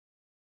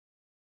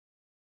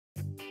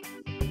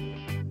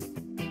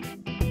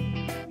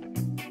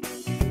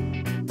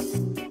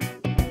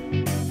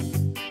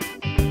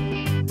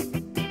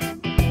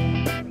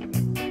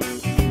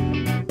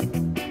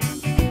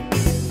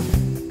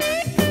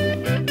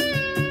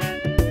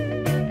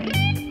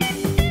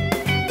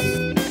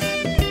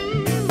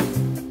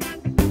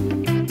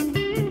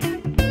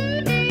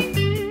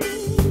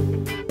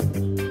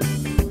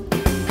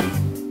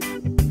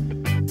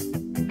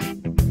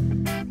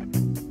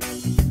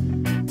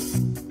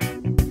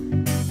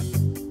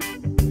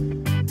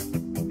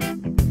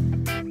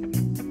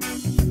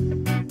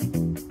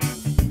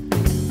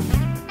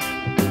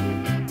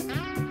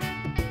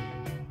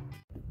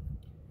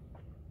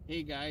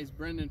Hey guys,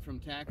 Brendan from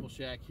Tackle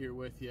Shack here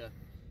with you.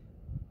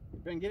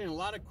 I've been getting a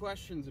lot of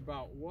questions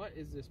about what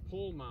is this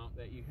pole mount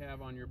that you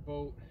have on your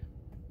boat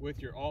with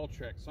your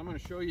Ultrex. So I'm going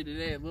to show you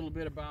today a little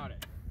bit about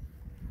it.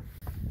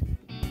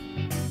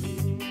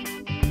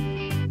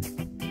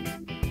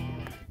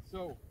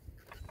 So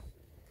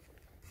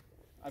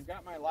I've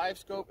got my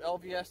LiveScope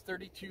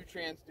LVS32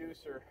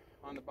 transducer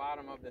on the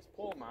bottom of this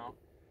pole mount,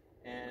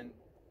 and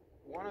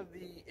one of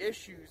the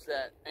issues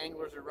that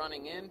anglers are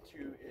running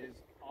into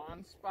is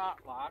on spot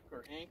lock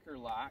or anchor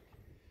lock.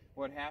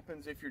 What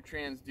happens if your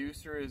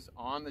transducer is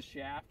on the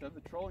shaft of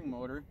the trolling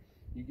motor,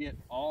 you get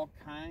all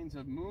kinds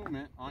of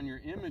movement on your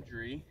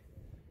imagery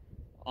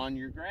on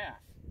your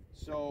graph.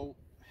 So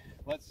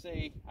let's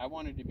say I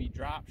wanted to be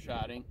drop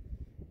shotting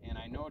and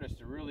I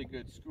noticed a really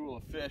good school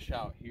of fish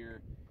out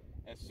here.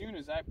 As soon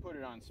as I put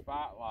it on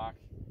spot lock,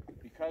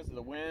 because of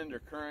the wind or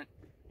current,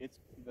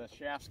 the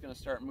shaft's going to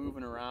start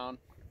moving around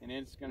and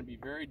it's going to be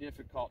very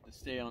difficult to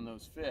stay on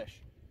those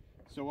fish.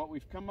 So what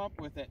we've come up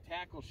with at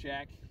Tackle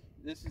Shack,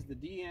 this is the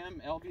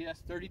DM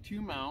LVS32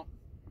 mount,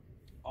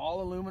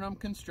 all aluminum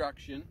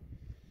construction.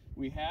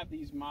 We have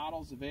these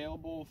models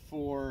available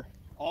for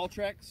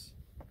Ultrex,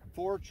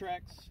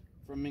 Fortrex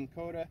from Minn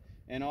Kota,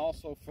 and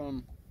also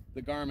from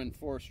the Garmin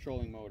Force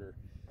trolling motor.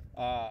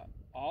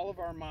 All of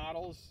our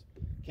models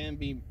can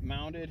be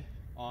mounted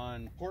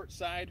on port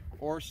side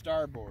or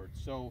starboard.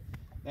 So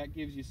that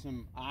gives you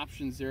some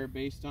options there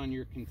based on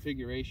your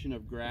configuration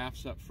of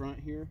graphs up front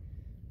here.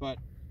 But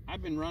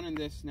I've been running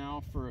this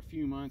now for a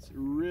few months,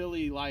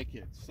 really like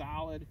it.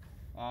 Solid.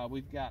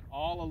 We've got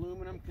all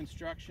aluminum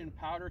construction,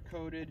 powder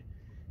coated,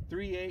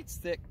 3/8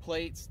 thick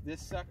plates.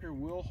 This sucker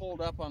will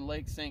hold up on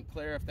Lake St.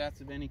 Clair if that's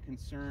of any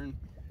concern.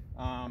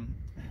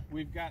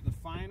 We've got the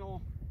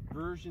final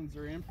versions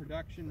are in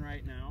production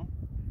right now,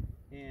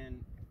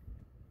 and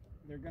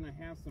they're going to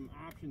have some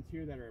options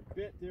here that are a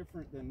bit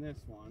different than this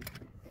one.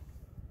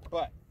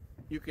 But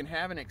you can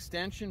have an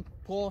extension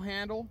pull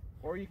handle,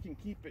 or you can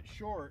keep it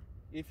short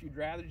if you'd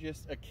rather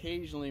just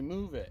occasionally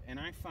move it. And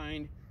I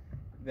find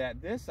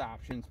that this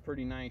option's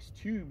pretty nice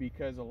too,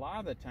 because a lot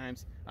of the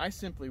times I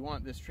simply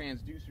want this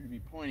transducer to be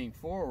pointing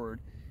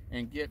forward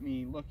and get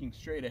me looking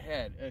straight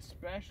ahead,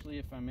 especially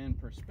if I'm in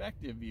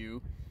perspective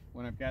view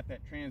when I've got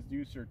that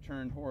transducer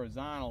turned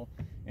horizontal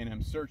and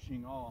I'm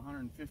searching all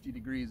 150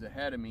 degrees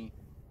ahead of me.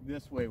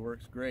 This way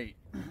works great.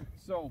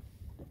 So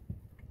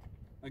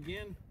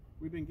again,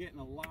 we've been getting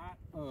a lot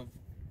of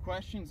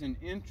questions and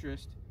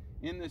interest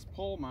in this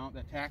pole mount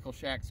that Tackle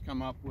Shack's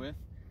come up with,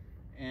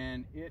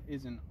 and it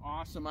is an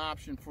awesome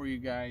option for you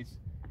guys.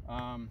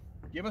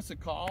 Give us a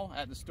call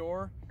at the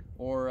store,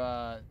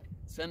 or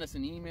send us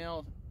an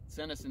email,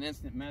 send us an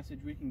instant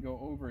message. We can go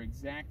over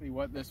exactly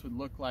what this would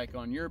look like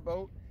on your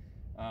boat.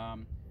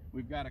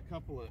 We've got a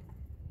couple of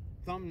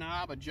thumb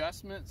knob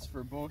adjustments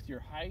for both your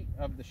height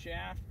of the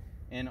shaft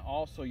and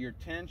also your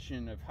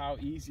tension of how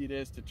easy it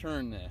is to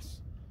turn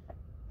this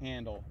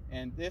handle.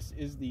 And this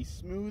is the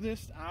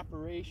smoothest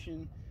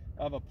operation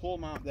of a pole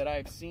mount that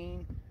I've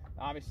seen.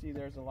 Obviously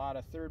there's a lot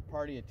of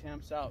third-party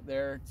attempts out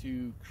there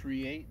to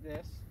create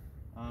this,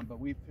 but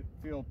we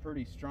feel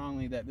pretty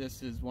strongly that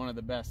this is one of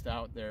the best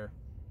out there.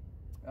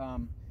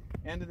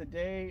 End of the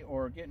day,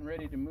 or getting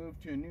ready to move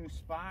to a new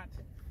spot,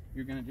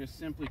 you're going to just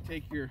simply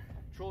take your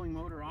trolling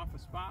motor off a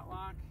spot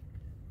lock,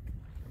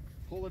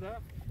 pull it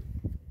up,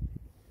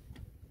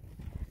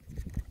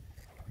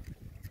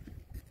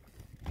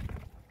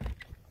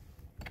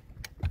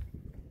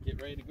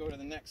 get ready to go to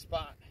the next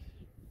spot.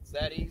 It's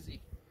that easy.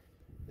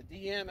 The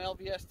DM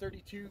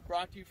LVS32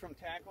 brought to you from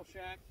Tackle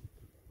Shack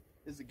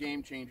is a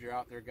game changer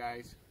out there,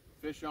 guys.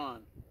 Fish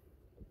on.